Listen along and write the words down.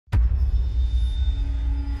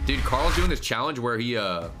Dude, Carl's doing this challenge where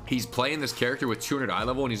he's playing this character with 200 eye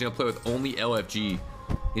level, and he's gonna play with only LFG.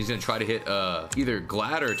 He's gonna try to hit either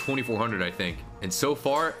Glad or 2400, I think. And so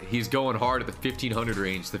far, he's going hard at the 1500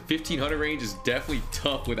 range. The 1500 range is definitely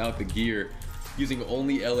tough without the gear. Using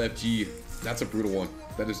only LFG, that's a brutal one.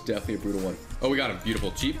 That is definitely a brutal one. Oh, we got him.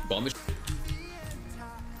 Beautiful. Cheap. Bomb this.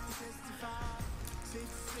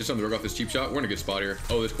 Just something to work off this cheap shot. We're in a good spot here.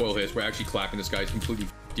 Oh, this coil hits. We're actually clapping this guy. He's completely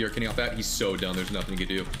DRKing off that. He's so down. There's nothing he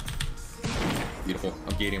can do. Beautiful.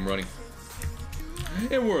 I'm gating him running.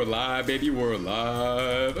 And we're alive, baby. We're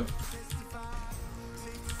alive.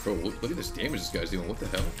 Bro, look at this damage this guy's doing. What the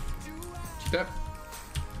hell? Keep that.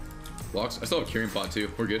 Blocks. I still have a carrying pot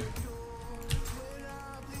too. We're good.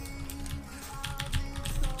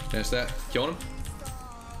 Finish that. Killing him.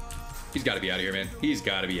 He's got to be out of here, man. He's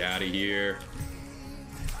got to be out of here.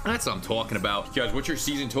 That's what I'm talking about. Guys, what's your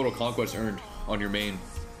season total conquest earned on your main?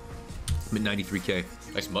 I'm at 93k.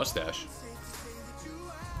 Nice mustache.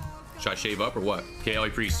 Should I shave up or what? Okay, Ellie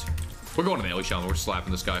Priest. We're going to the Ellie shaman. We're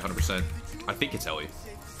slapping this guy 100%. I think it's Ellie.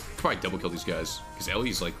 Could probably double kill these guys because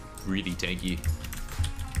Ellie's like really tanky.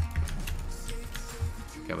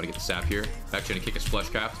 Okay, I'm gonna get the sap here. Actually, gonna kick his flesh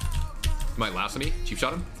craft. He might last on me. Cheap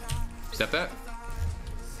shot him. Step that.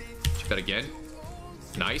 Cheap that again.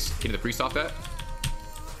 Nice. Getting the priest off that.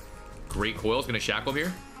 Great coils. Gonna shackle him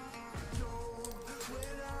here.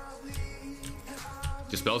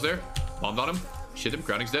 Dispels there. Bombed on him. Shit him.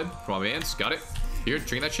 Grounding's dead. From my mans. Got it. Here,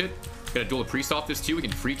 drinking that shit. Gonna duel the priest off this too. We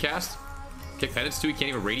can free cast. Kick penance too. He can't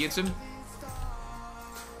even radiance him.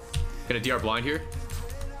 Gonna DR blind here.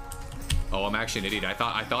 Oh, I'm actually an idiot. I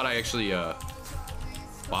thought I actually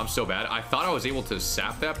well, I'm so bad. I thought I was able to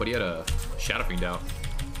sap that, but he had a Shadow Fiend out.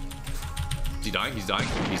 Is he dying? He's dying.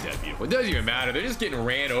 He's dead. Beautiful. It doesn't even matter. They're just getting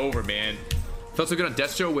ran over, man. Felt so good on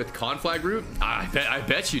Destro with Conflag Root. I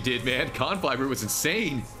bet you did, man. Conflag Root was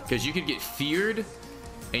insane because you could get feared,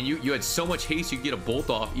 and you had so much haste you could get a bolt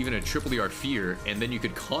off, even a triple DR fear, and then you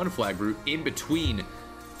could Conflag Root in between,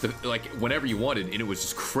 like whenever you wanted, and it was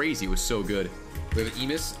just crazy. It was so good. We have an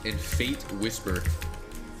Emis and Fate Whisper.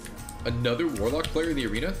 Another Warlock player in the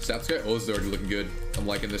arena. Sap this guy. Oh, this is already looking good. I'm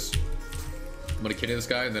liking this. I'm gonna kidney this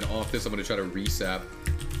guy, and then off this, I'm gonna try to resap.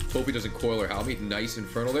 Hope he doesn't coil or help me. Nice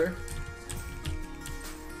Infernal there.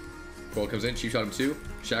 Coil comes in, cheap shot him too.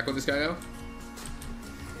 Shackle this guy now.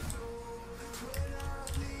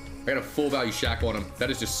 I got a full value shackle on him. That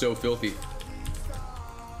is just so filthy.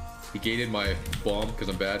 He gated my bomb because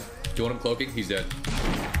I'm bad. Doing him cloaking, he's dead.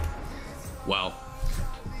 Wow.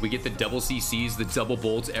 We get the double CCs, the double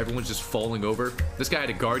bolts. Everyone's just falling over. This guy had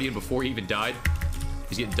a Guardian before he even died.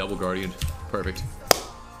 He's getting double Guardian. Perfect.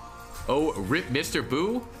 Oh, rip Mr.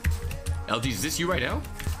 Boo. LGs, is this you right now?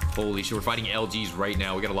 Holy shit, we're fighting LGs right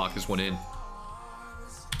now. We gotta lock this one in.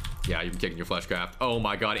 Yeah, you're kicking your fleshcraft. Oh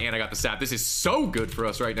my god, and I got the sap. This is so good for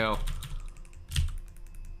us right now.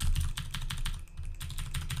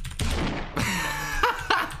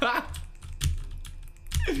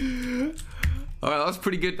 All right, that was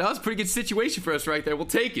pretty good. That was a pretty good situation for us right there. We'll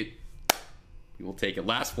take it. We will take it.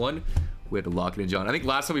 Last one. We had to lock it in, John. I think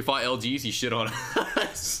last time we fought LGs, he shit on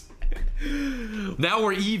us. Now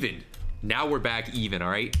we're even. Now we're back even, all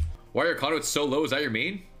right? Why are your conduits so low? Is that your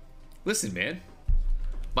main? Listen, man.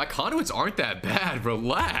 My conduits aren't that bad.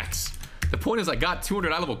 Relax. The point is I got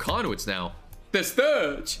 200 high-level conduits now. The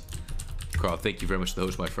Sturge. Carl, thank you very much for the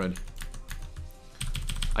host, my friend.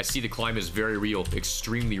 I see the climb is very real.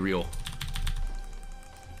 Extremely real.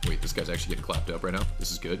 Wait, this guy's actually getting clapped up right now.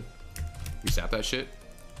 This is good. We sap that shit.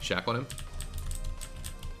 Shack on him.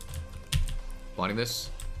 Blinding this.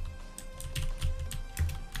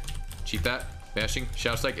 Cheat that. Bashing.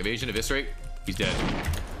 Shadow Strike. Evasion. Eviscerate. He's dead.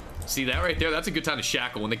 See that right there? That's a good time to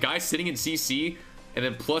shackle. When the guy's sitting in CC and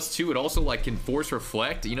then +2, it also like can force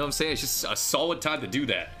reflect. You know what I'm saying? It's just a solid time to do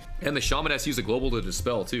that. And the shaman has to use a global to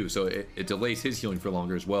dispel too, so it delays his healing for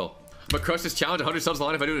longer as well. I'm gonna crush this challenge 100 subs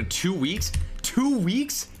line if I do it in 2 weeks. 2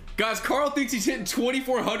 weeks? Guys, Carl thinks he's hitting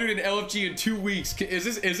 2,400 in LFG in 2 weeks.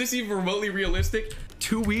 Is this even remotely realistic?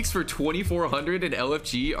 2 weeks for 2,400 in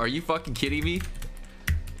LFG? Are you fucking kidding me?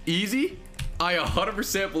 Easy? I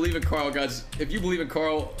 100% believe in Carl, guys. If you believe in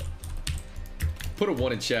Carl, put a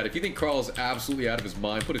 1 in chat. If you think Carl's absolutely out of his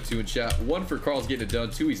mind, put a 2 in chat. 1 for Carl's getting it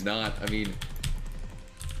done. 2, he's not. I mean,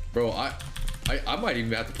 bro, I might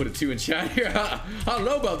even have to put a 2 in chat here. I don't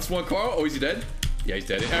know about this one, Carl. Oh, is he dead? Yeah, he's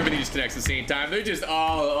dead. Everything just connects at the same time. They're just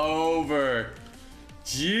all over.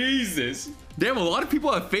 Jesus. Damn, a lot of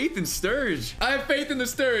people have faith in Sturge. I have faith in the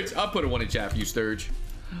Sturge. I'll put a 1 in chat for you, Sturge.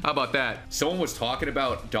 How about that? Someone was talking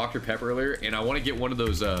about Dr. Pepper earlier, and I want to get one of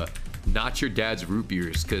those not your dad's root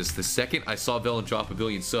beers, because the second I saw Vellen drop 1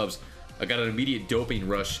 billion subs, I got an immediate dopamine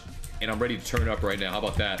rush, and I'm ready to turn up right now. How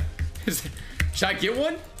about that? Should I get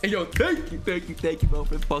one? Hey, yo, thank you, bro,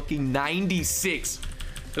 for fucking 96.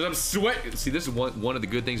 Because I'm sweating. See, this is one of the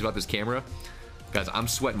good things about this camera. Guys, I'm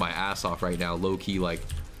sweating my ass off right now, low-key. Like,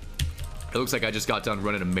 it looks like I just got done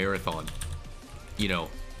running a marathon, you know.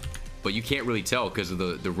 But you can't really tell because of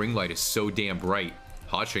the ring light is so damn bright.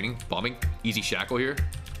 Hot training, bombing, easy shackle here.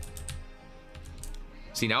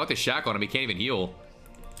 See, now with the shackle on him, he can't even heal.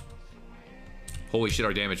 Holy shit,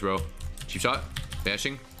 our damage, bro. Cheap shot,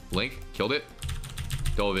 bashing, blink, killed it.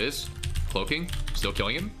 Double viz, cloaking, still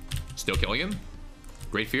killing him. Still killing him.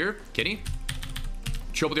 Great fear, Kenny.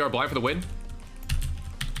 Triple DR blind for the win.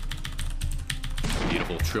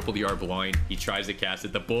 Beautiful, triple DR blind. He tries to cast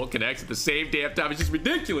it. The bullet connects at the same damn time. It's just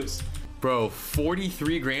ridiculous. Bro,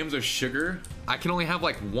 43 grams of sugar. I can only have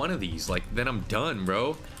like one of these. Like, then I'm done,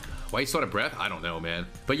 bro. Why you still out of breath? I don't know, man.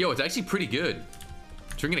 But yo, it's actually pretty good.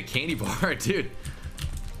 Drinking a candy bar, dude.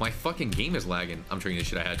 My fucking game is lagging. I'm drinking this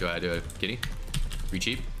shit. I had to. Kitty.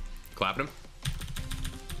 Re-cheap. Clapping him.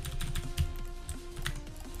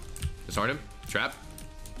 Disarm him. Trap.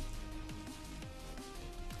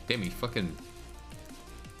 Damn, he fucking...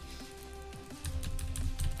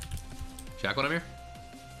 Shackle on him here.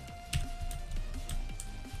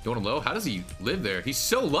 Going low? How does he live there? He's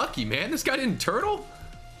so lucky, man. This guy didn't turtle.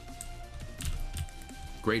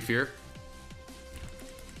 Great fear.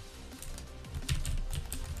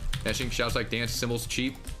 Dashing, shouts like dance, symbols,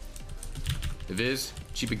 cheap. The viz,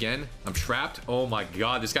 cheap again. I'm trapped. Oh my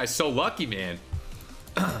god, this guy's so lucky, man.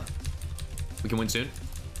 We can win soon.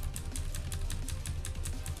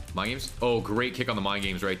 Mind games. Oh, great kick on the mind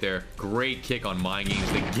games right there. Great kick on mind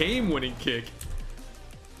games. The game-winning kick.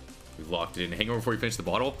 We've locked it in. Hang over before you finish the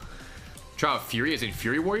bottle. Try out Fury as in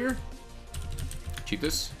Fury Warrior. Cheat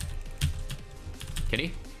this.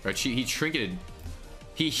 Kenny. Right, he trinketed.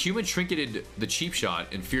 He human trinketed the cheap shot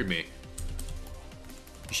and feared me.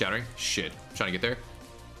 He's shattering. Shit. I'm trying to get there.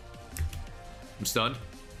 I'm stunned.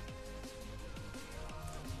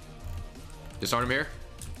 Disarm him here.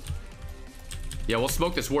 Yeah, we'll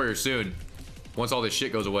smoke this warrior soon. Once all this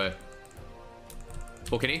shit goes away.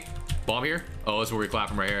 Oh, Kenny. Bomb here. Oh, that's where we clap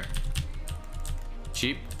him right here.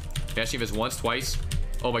 Cheap. Mashing him once, twice.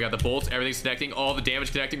 Oh my god, the bolts, everything's connecting. All the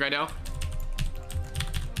damage connecting right now.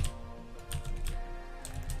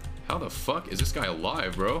 How the fuck is this guy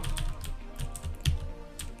alive, bro?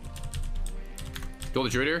 Kill the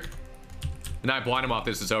druid here. And I blind him off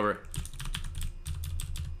this, it's over.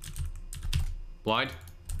 Blind.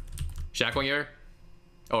 Shackling here.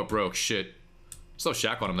 Oh, it broke. Shit. Still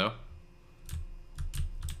shackle on him, though.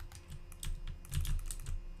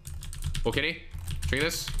 Oh, Kenny. Drink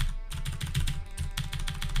this.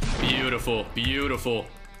 Beautiful. Beautiful.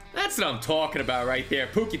 That's what I'm talking about right there.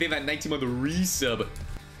 Pookie, think that 19-month resub.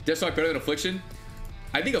 Deathstalk better than Affliction?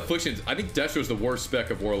 I think Destro's the worst spec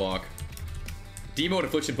of Warlock. Demo and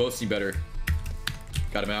Affliction both seem better.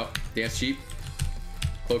 Got him out. Dance cheap.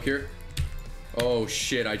 Cloak here. Oh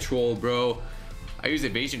shit, I trolled, bro. I used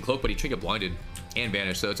evasion cloak, but he trinket blinded and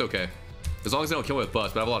banished, so it's okay. As long as they don't kill me with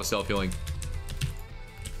bust, but I have a lot of self-healing.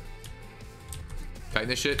 Tighten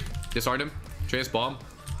this shit. Disarm him. Trans bomb.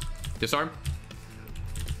 Disarm.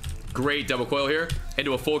 Great double coil here.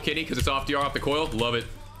 Into a full kidney because it's off DR off the coil. Love it.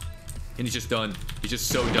 And he's just done. He's just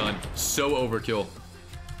so done. So overkill.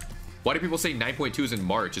 Why do people say 9.2 is in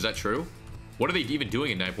March? Is that true? What are they even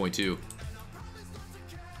doing in 9.2?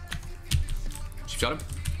 Shot him.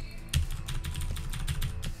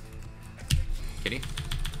 Kitty.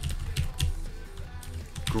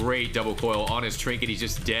 Great double coil on his trinket. He's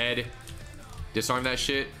just dead. Disarm that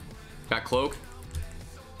shit. Got cloak.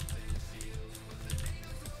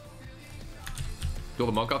 Kill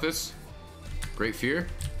the monk off this. Great fear.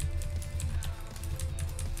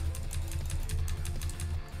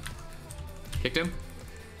 Kicked him.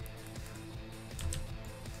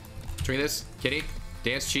 Train this. Kitty.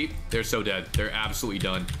 Dance cheap. They're so dead. They're absolutely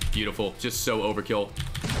done. Beautiful. Just so overkill.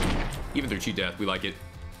 Even through cheat death. We like it.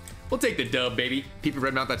 We'll take the dub, baby. PP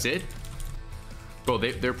Red Mount, that's it? Bro,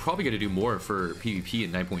 they're probably going to do more for PvP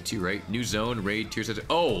in 9.2, right? New zone, raid, tier 6.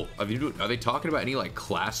 Oh, are they talking about any like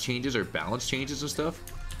class changes or balance changes and stuff?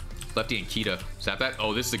 Lefty and Kita. Zap that.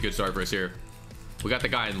 Oh, this is a good start for us here. We got the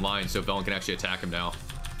guy in line, so Vellen can actually attack him now.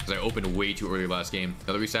 Because I opened way too early last game.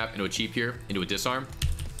 Another resap into a cheap here, into a disarm.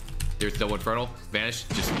 There's the double infernal. Vanish.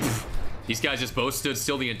 Just these guys just both stood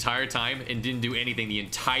still the entire time and didn't do anything the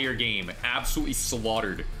entire game. Absolutely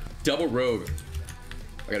slaughtered. Double rogue.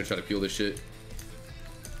 I gotta try to peel this shit.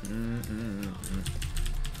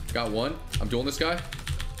 Got one. I'm dueling this guy.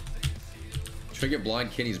 Try to get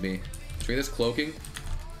blind Kenny's me. Try this cloaking.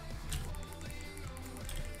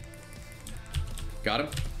 Got him.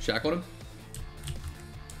 Shackled him.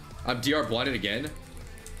 I'm DR blinded again.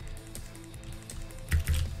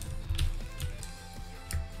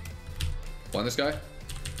 Blind this guy.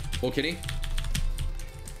 Full kitty.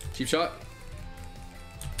 Cheap shot.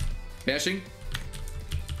 Bashing.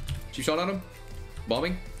 Cheap shot on him.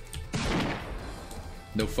 Bombing.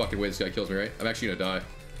 No fucking way this guy kills me, right? I'm actually gonna die.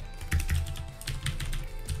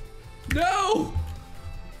 No!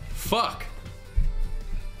 Fuck.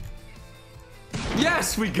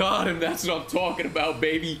 Yes, we got him. That's what I'm talking about,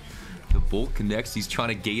 baby. The bolt connects. He's trying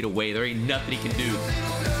to gate away. There ain't nothing he can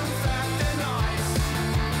do.